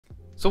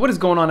So what is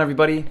going on,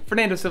 everybody?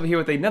 Fernando Silva here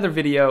with another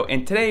video,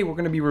 and today we're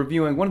going to be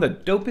reviewing one of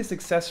the dopest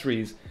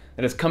accessories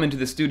that has come into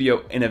the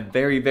studio in a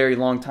very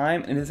long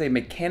time, and it is a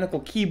mechanical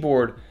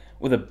keyboard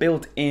with a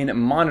built-in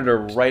monitor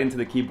right into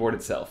the keyboard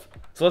itself.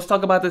 So let's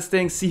talk about this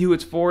thing, see who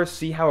it's for,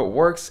 see how it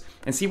works,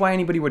 and see why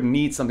anybody would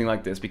need something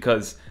like this,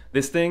 because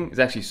this thing is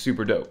actually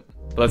super dope.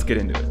 But let's get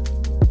into it.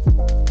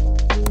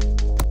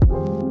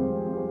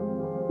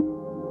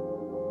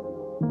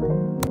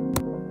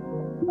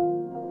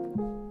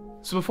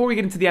 So before we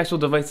get into the actual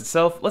device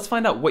itself, let's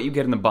find out what you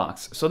get in the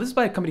box. So this is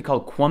by a company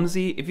called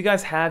Kwumsy. If you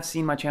guys have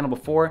seen my channel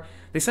before,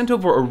 they sent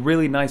over a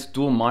really nice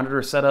dual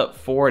monitor setup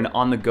for an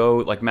on-the-go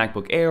like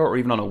MacBook Air or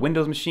even on a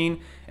Windows machine.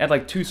 It had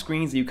like two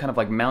screens that you kind of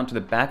like mount to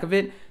the back of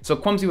it. So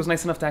Kwumsy was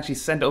nice enough to actually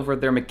send over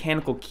their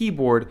mechanical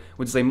keyboard,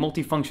 which is a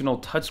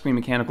multifunctional touchscreen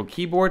mechanical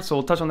keyboard. So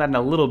we'll touch on that in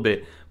a little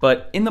bit.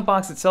 But in the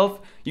box itself,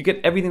 you get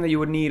everything that you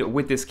would need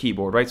with this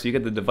keyboard, right? So you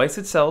get the device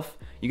itself,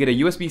 you get a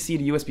USB-C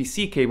to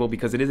USB-C cable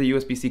because it is a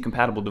USB-C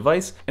compatible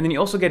device, and then you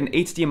also get an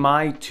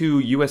HDMI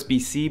to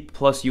USB-C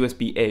plus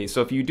USB-A.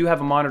 So if you do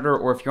have a monitor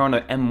or if you're on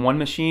an M1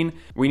 machine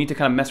where you need to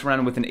kind of mess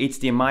around with an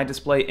HDMI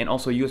display and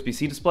also a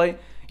USB-C display,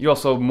 you're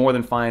also more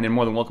than fine and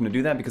more than welcome to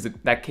do that because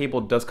that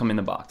cable does come in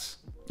the box.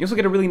 You also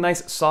get a really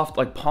nice soft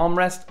like palm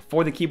rest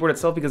for the keyboard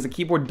itself because the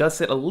keyboard does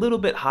sit a little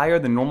bit higher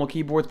than normal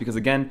keyboards because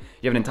again,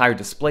 you have an entire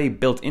display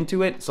built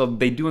into it, so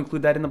they do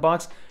include that in the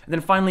box. And then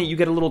finally, you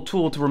get a little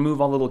tool to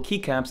remove all the little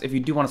keycaps if you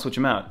do want to switch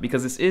them out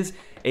because this is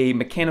a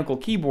mechanical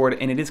keyboard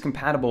and it is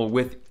compatible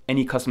with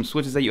any custom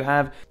switches that you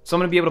have. So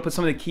I'm going to be able to put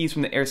some of the keys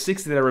from the Air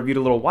 60 that I reviewed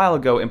a little while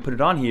ago and put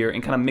it on here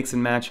and kind of mix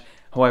and match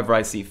however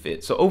I see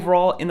fit. So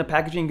overall, in the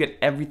packaging, you get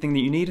everything that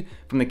you need,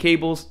 from the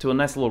cables to a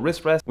nice little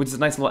wrist rest, which is a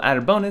nice little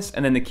added bonus,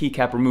 and then the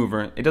keycap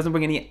remover. It doesn't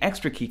bring any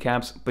extra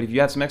keycaps, but if you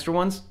have some extra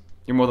ones,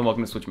 you're more than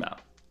welcome to switch them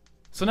out.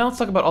 So now let's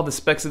talk about all the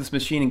specs of this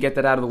machine and get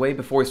that out of the way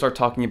before we start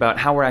talking about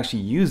how we're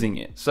actually using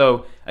it.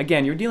 So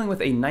again, you're dealing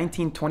with a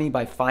 1920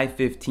 by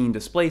 515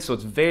 display, so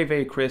it's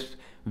very crisp,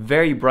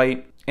 very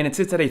bright, and it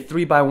sits at a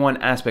 3:1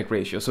 aspect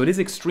ratio. So it is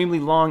extremely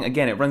long.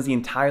 Again, it runs the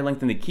entire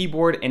length of the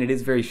keyboard and it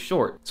is very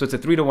short. So it's a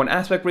 3:1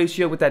 aspect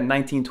ratio with that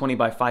 1920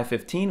 by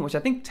 515, which I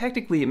think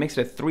technically it makes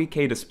it a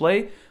 3K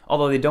display,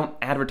 although they don't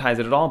advertise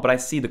it at all, but I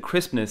see the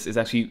crispness is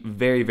actually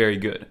very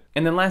good.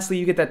 And then lastly,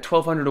 you get that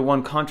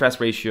 1200:1 contrast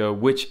ratio,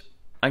 which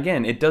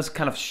again, it does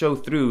kind of show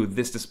through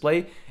this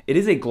display. It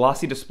is a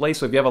glossy display,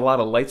 so if you have a lot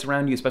of lights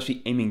around you,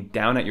 especially aiming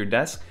down at your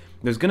desk,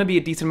 there's gonna be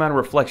a decent amount of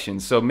reflection.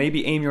 So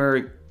maybe aim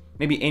your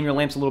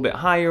lamps a little bit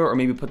higher, or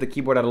maybe put the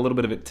keyboard at a little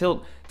bit of a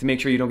tilt to make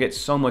sure you don't get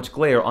so much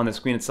glare on the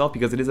screen itself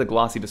because it is a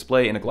glossy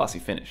display and a glossy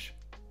finish.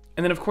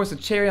 And then of course the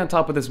cherry on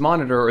top of this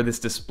monitor or this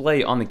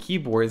display on the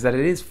keyboard is that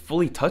it is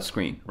fully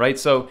touchscreen, right?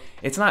 So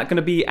it's not going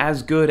to be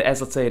as good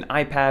as, let's say, an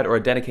iPad or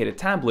a dedicated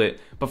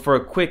tablet, but for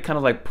a quick kind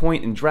of like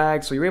point and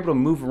drag, so you're able to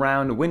move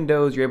around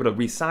windows, you're able to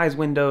resize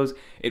windows.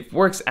 It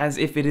works as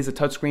if it is a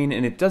touchscreen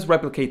and it does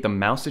replicate the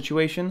mouse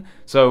situation.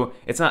 So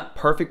it's not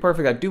perfect.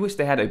 I do wish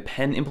they had a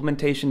pen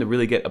implementation to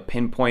really get a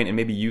pinpoint and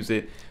maybe use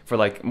it for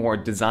like more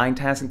design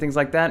tasks and things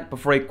like that. But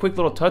for a quick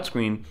little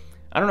touchscreen,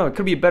 I don't know, it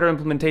could be a better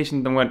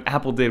implementation than what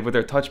Apple did with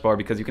their touch bar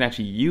because you can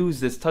actually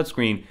use this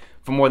touchscreen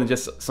for more than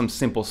just some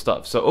simple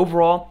stuff. So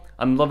overall,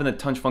 I'm loving the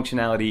touch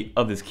functionality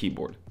of this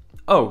keyboard.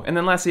 Oh, and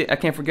then lastly, I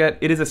can't forget,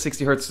 it is a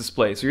 60 Hz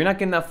display. So you're not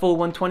getting that full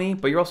 120,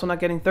 but you're also not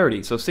getting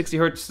 30. So 60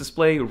 Hz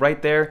display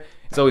right there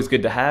is always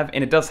good to have.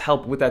 And it does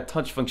help with that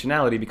touch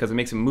functionality because it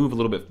makes it move a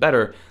little bit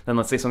better than,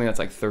 let's say, something that's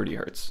like 30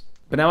 Hz.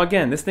 But now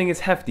again, this thing is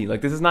hefty.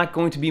 Like this is not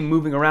going to be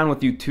moving around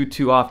with you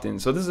too often.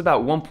 So this is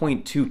about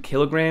 1.2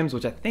 kilograms,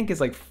 which I think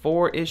is like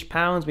 4-ish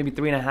pounds, maybe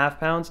 3.5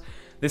 pounds.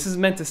 This is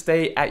meant to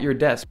stay at your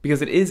desk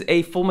because it is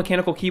a full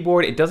mechanical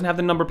keyboard. It doesn't have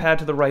the number pad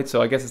to the right,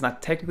 so I guess it's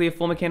not technically a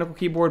full mechanical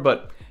keyboard,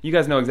 but you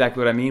guys know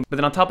exactly what I mean. But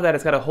then on top of that,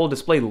 it's got a whole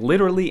display,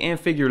 literally and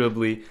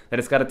figuratively, that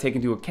it's got to take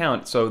into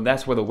account. So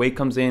that's where the weight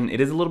comes in. It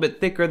is a little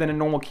bit thicker than a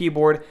normal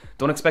keyboard.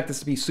 Don't expect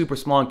this to be super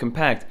small and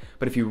compact,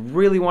 but if you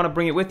really want to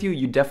bring it with you,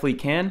 you definitely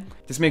can.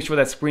 Just make sure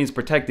that screen's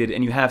protected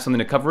and you have something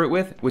to cover it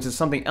with, which is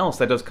something else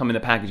that does come in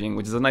the packaging,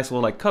 which is a nice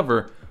little like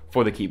cover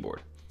for the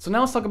keyboard. So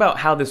now let's talk about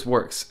how this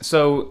works.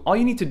 So all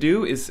you need to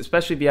do is,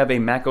 especially if you have a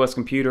macOS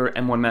computer,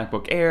 M1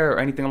 MacBook Air, or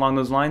anything along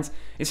those lines,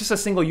 it's just a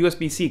single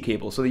USB-C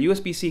cable. So the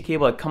USB-C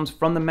cable that comes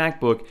from the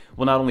MacBook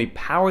will not only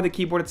power the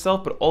keyboard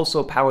itself, but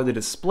also power the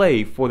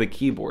display for the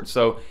keyboard.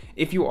 So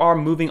if you are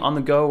moving on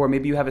the go, or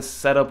maybe you have a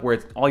setup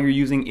where all you're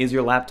using is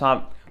your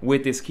laptop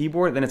with this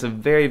keyboard, then it's a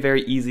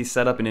very easy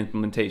setup and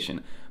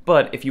implementation.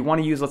 But if you want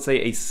to use, let's say,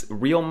 a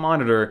real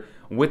monitor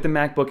with the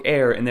MacBook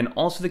Air and then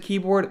also the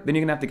keyboard, then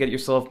you're gonna have to get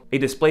yourself a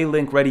display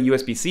link ready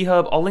USB-C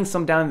hub. I'll link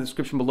some down in the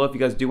description below if you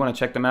guys do want to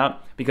check them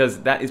out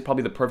because that is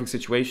probably the perfect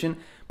situation.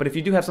 But if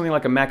you do have something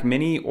like a Mac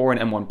Mini or an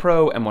M1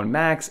 Pro, M1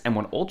 Max,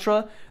 M1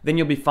 Ultra, then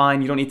you'll be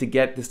fine. You don't need to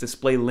get this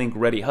display link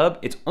ready hub.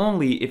 It's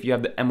only if you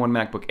have the M1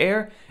 MacBook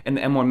Air and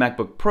the M1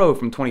 MacBook Pro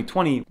from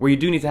 2020 where you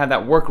do need to have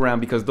that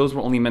workaround because those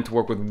were only meant to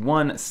work with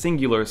one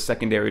singular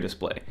secondary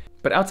display.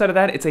 But outside of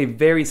that, it's a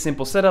very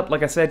simple setup.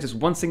 Like I said, just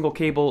one single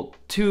cable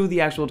to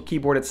the actual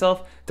keyboard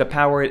itself to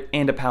power it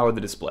and to power the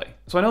display.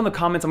 So I know in the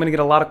comments I'm gonna get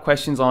a lot of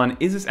questions on,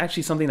 is this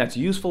actually something that's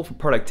useful for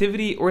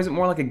productivity, or is it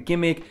more like a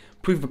gimmick,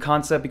 proof of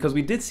concept? Because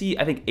we did see,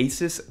 I think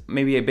Asus,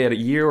 maybe about a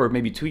year or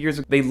maybe 2 years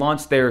ago, they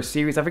launched their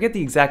series. I forget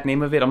the exact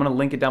name of it. I'm gonna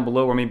link it down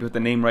below, or maybe put the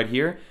name right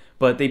here.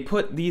 But they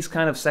put these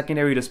kind of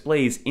secondary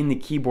displays in the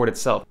keyboard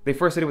itself. They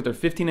first did it with their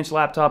 15-inch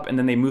laptop, and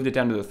then they moved it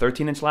down to the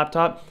 13-inch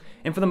laptop.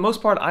 And for the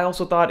most part, I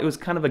also thought it was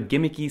kind of a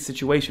gimmicky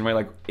situation, right?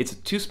 Like, it's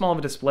too small of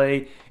a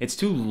display, it's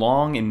too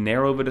long and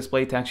narrow of a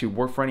display to actually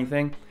work for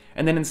anything.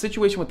 And then in the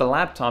situation with the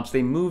laptops,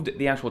 they moved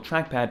the actual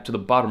trackpad to the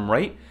bottom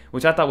right,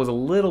 which I thought was a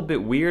little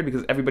bit weird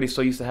because everybody's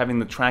so used to having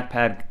the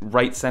trackpad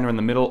right center in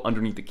the middle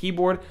underneath the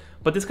keyboard.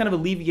 But this kind of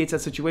alleviates that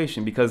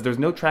situation because there's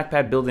no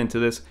trackpad built into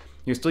this.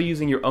 You're still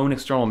using your own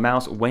external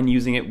mouse when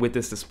using it with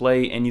this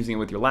display and using it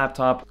with your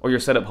laptop or your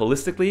setup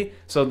holistically,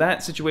 so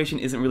that situation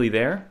isn't really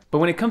there. But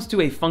when it comes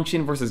to a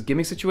function versus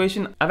gimmick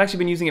situation, I've actually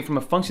been using it from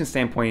a function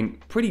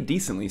standpoint pretty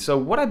decently. So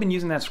what I've been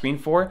using that screen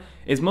for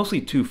is mostly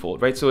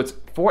twofold, right? So it's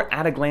for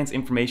at-a-glance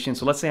information.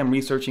 So let's say I'm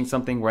researching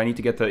something where I need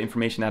to get the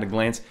information at a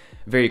glance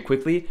very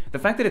quickly. The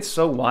fact that it's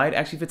so wide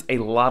actually fits a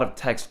lot of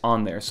text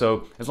on there.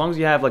 So as long as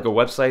you have like a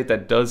website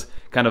that does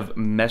kind of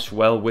mesh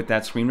well with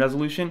that screen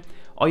resolution,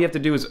 all you have to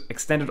do is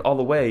extend it all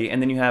the way, and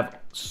then you have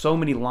so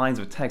many lines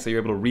of text that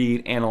you're able to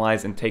read,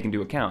 analyze, and take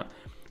into account.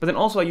 But then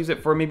also I use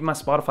it for maybe my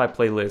Spotify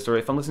playlist, or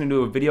if I'm listening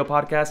to a video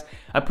podcast,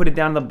 I put it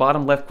down in the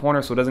bottom left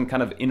corner so it doesn't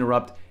kind of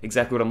interrupt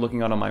exactly what I'm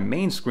looking at on my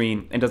main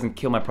screen and doesn't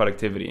kill my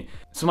productivity.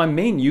 So my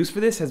main use for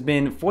this has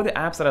been for the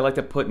apps that I like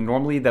to put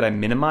normally that I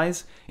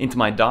minimize into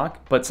my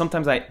dock, but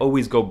sometimes I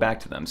always go back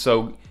to them.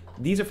 So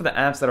these are for the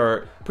apps that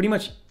are pretty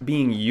much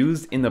being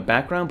used in the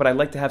background, but I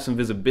like to have some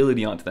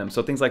visibility onto them.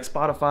 So things like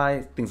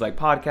Spotify, things like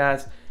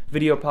podcasts,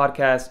 video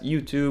podcasts,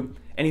 YouTube,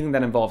 anything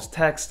that involves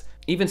text,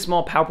 even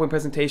small PowerPoint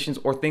presentations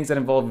or things that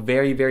involve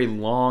very, very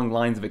long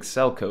lines of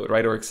Excel code,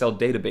 right? Or Excel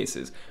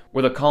databases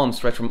where the columns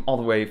stretch from all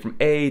the way from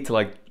A to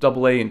like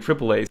AA and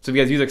AAA. So if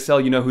you guys use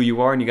Excel, you know who you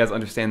are and you guys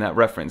understand that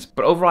reference.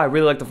 But overall, I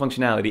really like the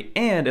functionality.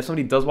 And if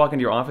somebody does walk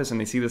into your office and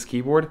they see this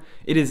keyboard,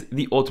 it is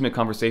the ultimate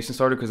conversation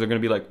starter because they're gonna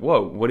be like,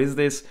 whoa, what is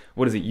this?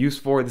 What is it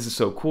used for? This is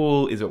so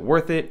cool. Is it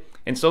worth it?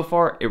 And so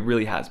far, it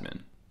really has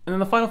been. And then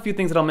the final few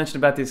things that I'll mention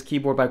about this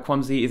keyboard by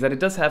Kwumsy is that it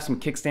does have some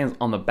kickstands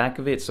on the back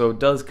of it, so it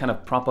does kind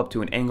of prop up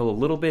to an angle a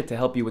little bit to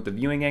help you with the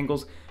viewing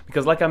angles,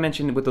 because like I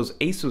mentioned with those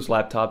Asus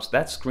laptops,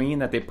 that screen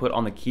that they put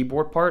on the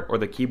keyboard part or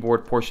the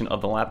keyboard portion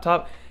of the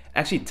laptop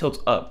actually tilts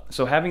up.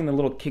 So having the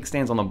little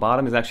kickstands on the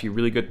bottom is actually a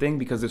really good thing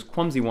because this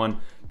Kwumsy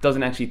one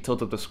doesn't actually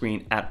tilt up the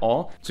screen at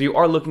all. So you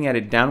are looking at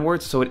it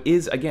downwards, so it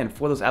is, again,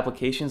 for those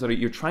applications that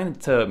you're trying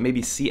to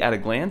maybe see at a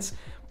glance,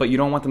 but you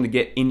don't want them to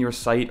get in your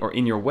sight or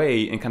in your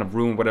way and kind of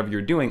ruin whatever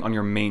you're doing on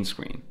your main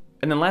screen.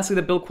 And then lastly,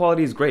 the build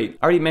quality is great.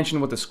 I already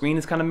mentioned what the screen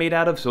is kind of made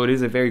out of, so it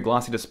is a very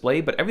glossy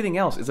display, but everything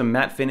else is a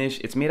matte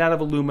finish. It's made out of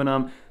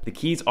aluminum. The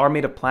keys are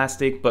made of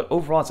plastic, but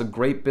overall it's a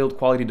great build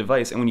quality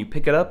device. And when you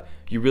pick it up,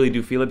 you really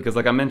do feel it because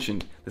like I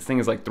mentioned, this thing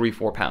is like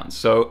 3-4 pounds.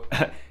 So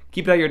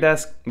keep it at your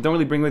desk. Don't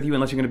really bring it with you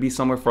unless you're gonna be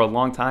somewhere for a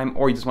long time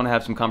or you just wanna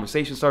have some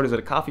conversation starters at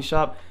a coffee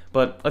shop.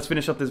 But let's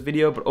finish up this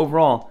video. But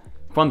overall,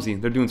 Kwumsy,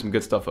 they're doing some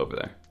good stuff over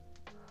there.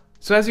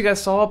 So as you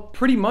guys saw,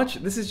 pretty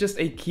much this is just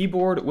a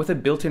keyboard with a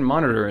built-in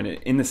monitor in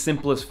it in the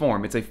simplest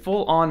form. It's a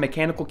full-on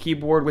mechanical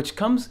keyboard which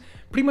comes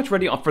pretty much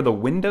ready for the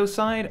Windows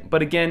side,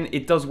 but again,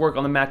 it does work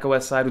on the Mac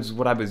OS side, which is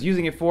what I was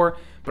using it for.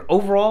 But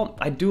overall,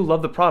 I do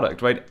love the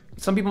product, right?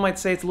 Some people might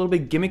say it's a little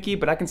bit gimmicky,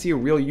 but I can see a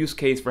real use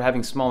case for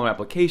having smaller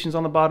applications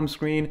on the bottom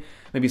screen,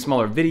 maybe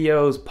smaller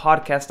videos,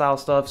 podcast style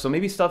stuff. So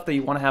maybe stuff that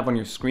you want to have on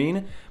your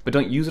screen, but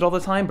don't use it all the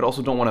time, but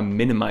also don't want to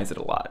minimize it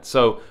a lot.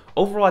 So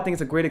overall, I think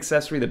it's a great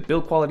accessory. The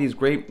build quality is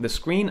great. The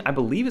screen, I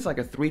believe, is like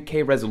a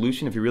 3K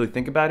resolution if you really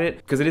think about it,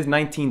 because it is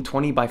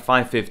 1920 by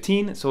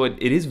 515. So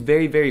it is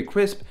very, very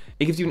crisp.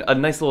 It gives you a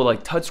nice little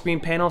like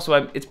touchscreen panel.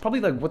 So it's probably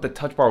like what the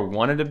touch bar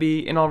wanted to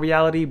be in all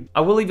reality.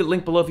 I will leave it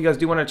linked below if you guys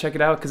do want to check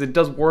it out, because it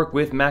does work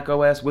with Mac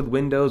OS, with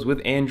Windows, with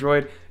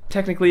Android.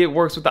 Technically, it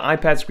works with the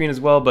iPad screen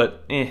as well,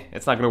 but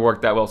it's not going to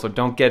work that well, so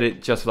don't get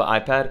it just for the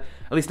iPad,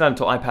 at least not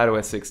until iPad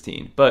OS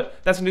 16. But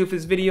that's going to do it for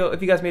this video.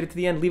 If you guys made it to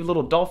the end, leave a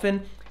little dolphin.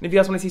 And if you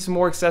guys want to see some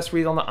more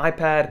accessories on the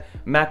iPad,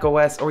 Mac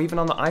OS, or even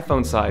on the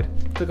iPhone side,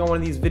 click on one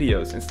of these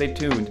videos and stay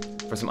tuned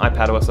for some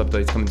iPad OS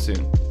updates coming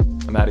soon.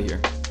 I'm out of here.